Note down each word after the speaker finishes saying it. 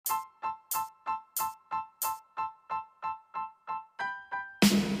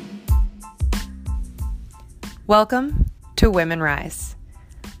Welcome to Women Rise.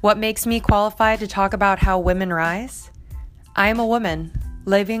 What makes me qualified to talk about how women rise? I am a woman,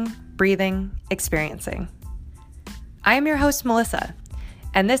 living, breathing, experiencing. I am your host, Melissa,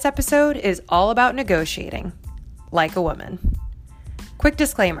 and this episode is all about negotiating like a woman. Quick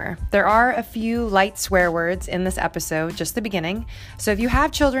disclaimer, there are a few light swear words in this episode, just the beginning, so if you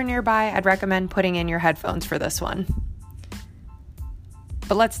have children nearby, I'd recommend putting in your headphones for this one.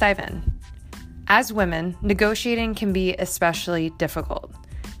 But let's dive in. As women, negotiating can be especially difficult,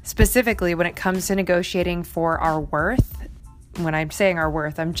 specifically when it comes to negotiating for our worth. When I'm saying our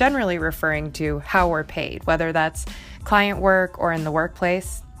worth, I'm generally referring to how we're paid, whether that's client work or in the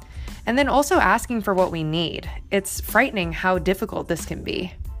workplace. And then also asking for what we need. It's frightening how difficult this can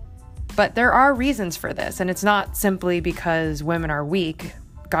be. But there are reasons for this, and it's not simply because women are weak.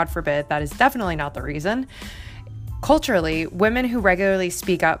 God forbid, that is definitely not the reason. Culturally, women who regularly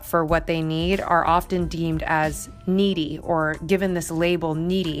speak up for what they need are often deemed as needy or given this label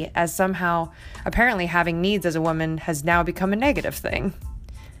needy, as somehow apparently having needs as a woman has now become a negative thing.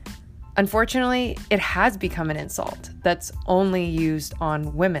 Unfortunately, it has become an insult that's only used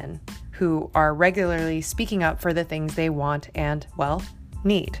on women who are regularly speaking up for the things they want and, well,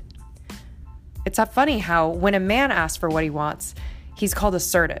 need. It's funny how when a man asks for what he wants, he's called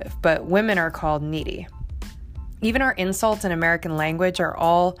assertive, but women are called needy. Even our insults in American language are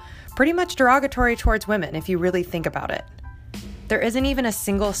all pretty much derogatory towards women if you really think about it. There isn't even a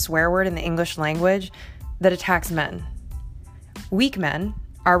single swear word in the English language that attacks men. Weak men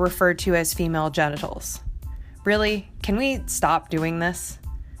are referred to as female genitals. Really, can we stop doing this?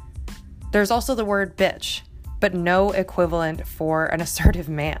 There's also the word bitch, but no equivalent for an assertive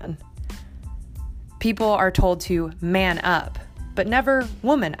man. People are told to man up, but never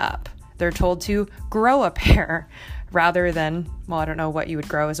woman up. They're told to grow a pair rather than, well, I don't know what you would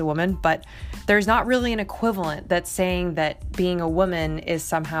grow as a woman, but there's not really an equivalent that's saying that being a woman is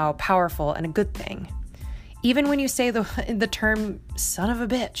somehow powerful and a good thing. Even when you say the term son of a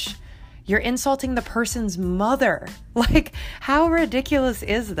bitch, you're insulting the person's mother. Like, how ridiculous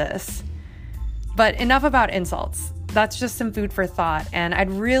is this? But enough about insults. That's just some food for thought, and I'd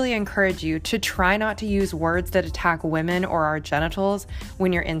really encourage you to try not to use words that attack women or our genitals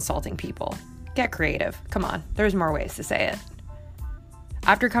when you're insulting people. Get creative. Come on, there's more ways to say it.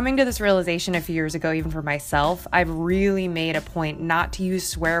 After coming to this realization a few years ago, even for myself, I've really made a point not to use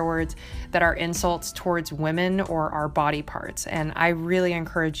swear words that are insults towards women or our body parts, and I really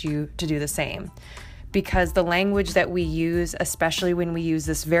encourage you to do the same. Because the language that we use, especially when we use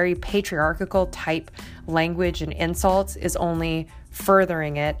this very patriarchal type language and insults, is only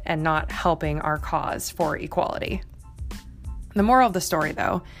furthering it and not helping our cause for equality. The moral of the story,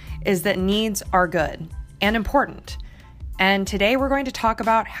 though, is that needs are good and important. And today we're going to talk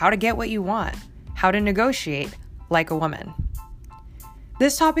about how to get what you want, how to negotiate like a woman.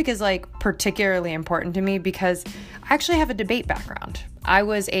 This topic is particularly important to me because I actually have a debate background. I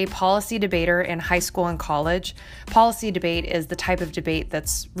was a policy debater in high school and college. Policy debate is the type of debate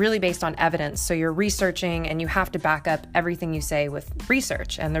that's really based on evidence. So you're researching and you have to back up everything you say with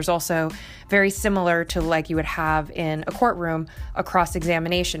research. And there's also very similar to like you would have in a courtroom, a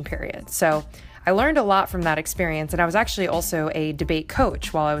cross-examination period. So I learned a lot from that experience. And I was actually also a debate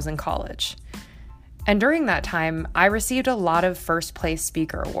coach while I was in college. And during that time, I received a lot of first place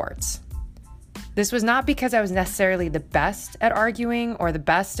speaker awards. This was not because I was necessarily the best at arguing or the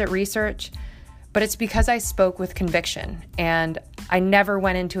best at research, but it's because I spoke with conviction and I never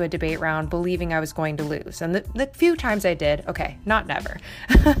went into a debate round believing I was going to lose. And the few times I did, okay, not never.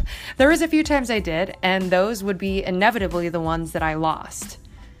 There was a few times I did, and those would be inevitably the ones that I lost.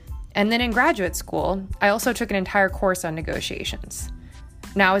 And then in graduate school, I also took an entire course on negotiations.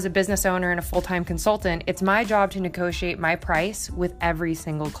 Now, as a business owner and a full-time consultant, it's my job to negotiate my price with every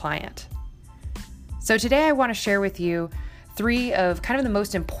single client. So today I want to share with you 3 of kind of the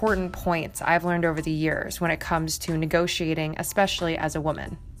most important points I've learned over the years when it comes to negotiating, especially as a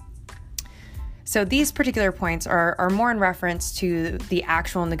woman. So these particular points are more in reference to the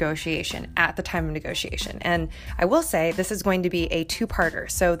actual negotiation at the time of negotiation. And I will say this is going to be a 2-parter.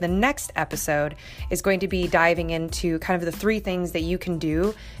 So the next episode is going to be diving into kind of the 3 things that you can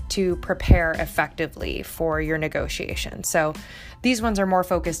do to prepare effectively for your negotiation. So these ones are more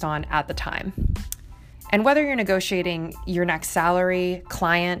focused on at the time. And whether you're negotiating your next salary,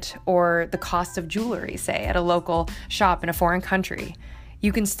 client, or the cost of jewelry, say, at a local shop in a foreign country,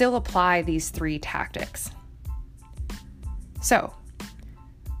 you can still apply these 3 tactics. So,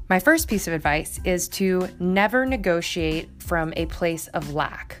 my first piece of advice is to never negotiate from a place of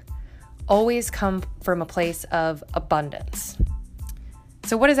lack. Always come from a place of abundance.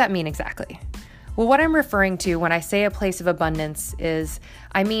 So what does that mean exactly? Well, what I'm referring to when I say a place of abundance is,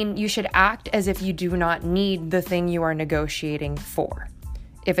 I mean, you should act as if you do not need the thing you are negotiating for.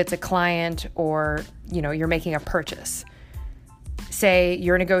 If it's a client or, you're making a purchase. Say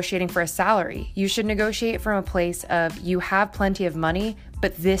you're negotiating for a salary. You should negotiate from a place of you have plenty of money,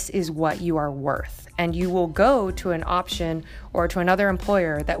 but this is what you are worth. And you will go to an option or to another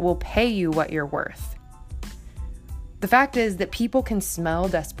employer that will pay you what you're worth. The fact is that people can smell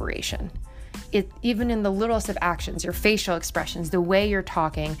desperation. Even in the littlest of actions, your facial expressions, the way you're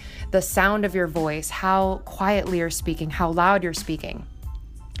talking, the sound of your voice, how quietly you're speaking, how loud you're speaking.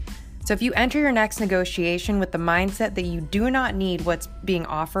 So if you enter your next negotiation with the mindset that you do not need what's being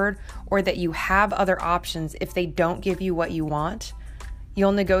offered or that you have other options if they don't give you what you want,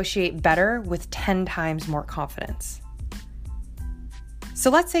 you'll negotiate better with 10 times more confidence.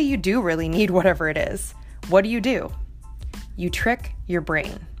 So let's say you do really need whatever it is. What do? You trick your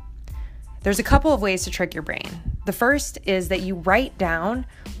brain. There's a couple of ways to trick your brain. The first is that you write down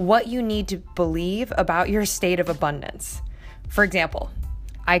what you need to believe about your state of abundance. For example,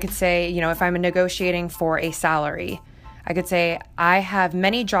 I could say, if I'm negotiating for a salary, I could say, I have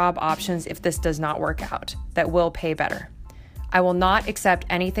many job options if this does not work out that will pay better. I will not accept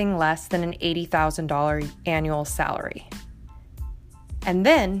anything less than an $80,000 annual salary. And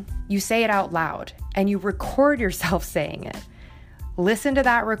then you say it out loud and you record yourself saying it. Listen to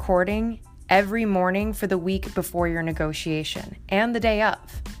that recording every morning for the week before your negotiation and the day of.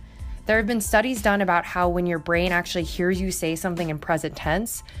 There have been studies done about how when your brain actually hears you say something in present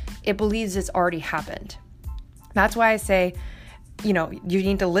tense, it believes it's already happened. That's why I say, you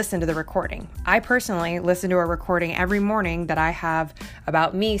need to listen to the recording. I personally listen to a recording every morning that I have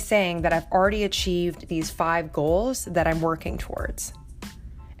about me saying that I've already achieved these 5 goals that I'm working towards.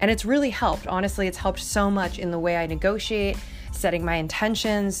 And it's really helped. Honestly, it's helped so much in the way I negotiate, setting my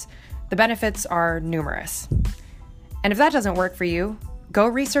intentions. The benefits are numerous. And if that doesn't work for you, go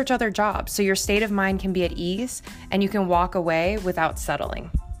research other jobs so your state of mind can be at ease and you can walk away without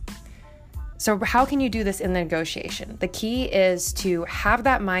settling. So how can you do this in the negotiation? The key is to have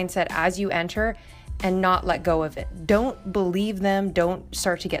that mindset as you enter and not let go of it. Don't believe them. Don't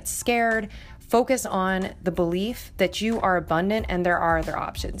start to get scared. Focus on the belief that you are abundant and there are other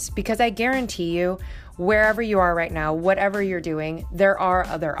options. Because I guarantee you, wherever you are right now, whatever you're doing, there are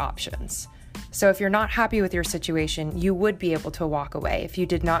other options. So if you're not happy with your situation, you would be able to walk away if you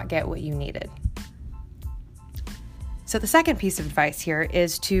did not get what you needed. So the second piece of advice here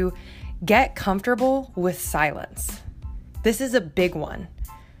is to get comfortable with silence. This is a big one.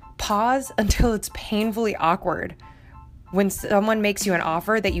 Pause until it's painfully awkward when someone makes you an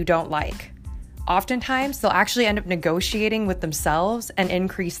offer that you don't like. Oftentimes, they'll actually end up negotiating with themselves and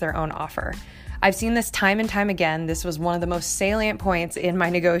increase their own offer. I've seen this time and time again. This was one of the most salient points in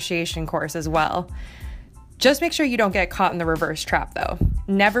my negotiation course as well. Just make sure you don't get caught in the reverse trap, though.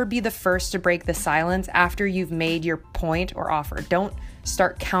 Never be the first to break the silence after you've made your point or offer. Don't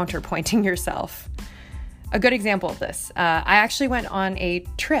start counterpointing yourself. A good example of this, I actually went on a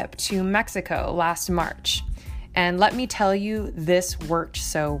trip to Mexico last March. And let me tell you, this worked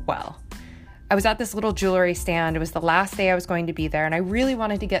so well. I was at this little jewelry stand. It was the last day I was going to be there, and I really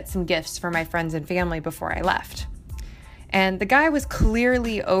wanted to get some gifts for my friends and family before I left. And the guy was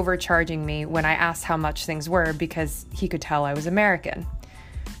clearly overcharging me when I asked how much things were because he could tell I was American.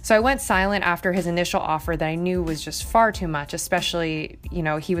 So I went silent after his initial offer that I knew was just far too much, especially,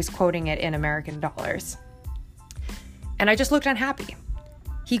 he was quoting it in American dollars. And I just looked unhappy.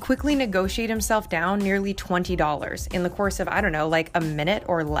 He quickly negotiated himself down nearly $20 in the course of, like a minute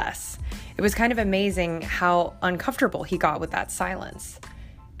or less. It was kind of amazing how uncomfortable he got with that silence.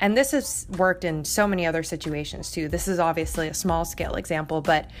 And this has worked in so many other situations too. This is obviously a small scale example,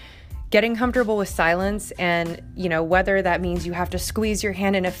 but getting comfortable with silence and, whether that means you have to squeeze your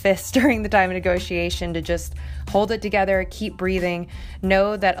hand in a fist during the time of negotiation to just hold it together, keep breathing,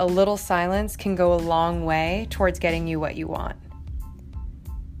 know that a little silence can go a long way towards getting you what you want.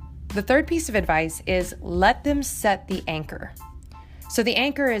 The third piece of advice is let them set the anchor. So the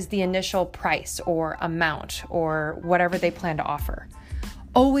anchor is the initial price or amount or whatever they plan to offer.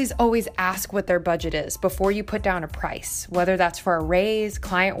 Always ask what their budget is before you put down a price, whether that's for a raise,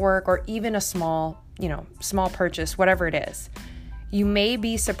 client work, or even a small purchase, whatever it is. You may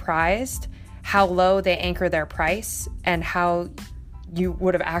be surprised how low they anchor their price and how you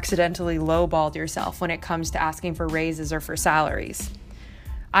would have accidentally lowballed yourself when it comes to asking for raises or for salaries.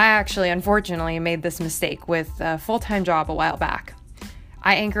 I actually, unfortunately, made this mistake with a full-time job a while back.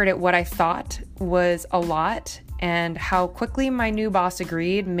 I anchored at what I thought was a lot, and how quickly my new boss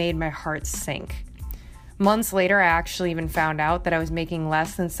agreed made my heart sink. Months later, I actually even found out that I was making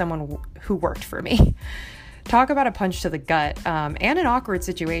less than someone who worked for me. Talk about a punch to the gut, and an awkward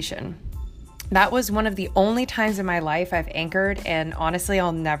situation. That was one of the only times in my life I've anchored, and honestly,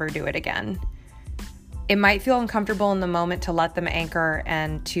 I'll never do it again. It might feel uncomfortable in the moment to let them anchor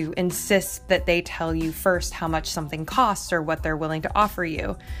and to insist that they tell you first how much something costs or what they're willing to offer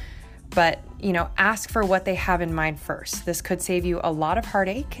you. But, ask for what they have in mind first. This could save you a lot of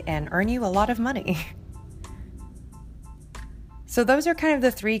heartache and earn you a lot of money. So those are kind of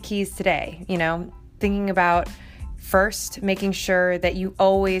the 3 keys today, thinking about first, making sure that you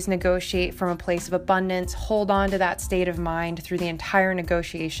always negotiate from a place of abundance, hold on to that state of mind through the entire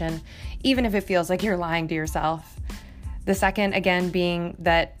negotiation, even if it feels like you're lying to yourself. The second, again, being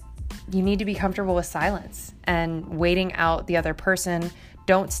that you need to be comfortable with silence and waiting out the other person.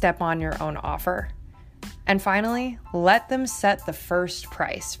 Don't step on your own offer. And finally, let them set the first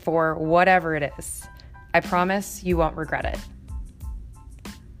price for whatever it is. I promise you won't regret it.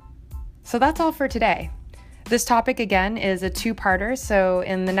 So that's all for today. This topic, again, is a 2-parter, so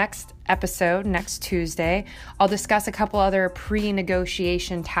in the next episode, next Tuesday, I'll discuss a couple other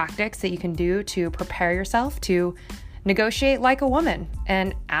pre-negotiation tactics that you can do to prepare yourself to negotiate like a woman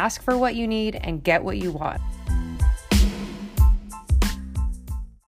and ask for what you need and get what you want.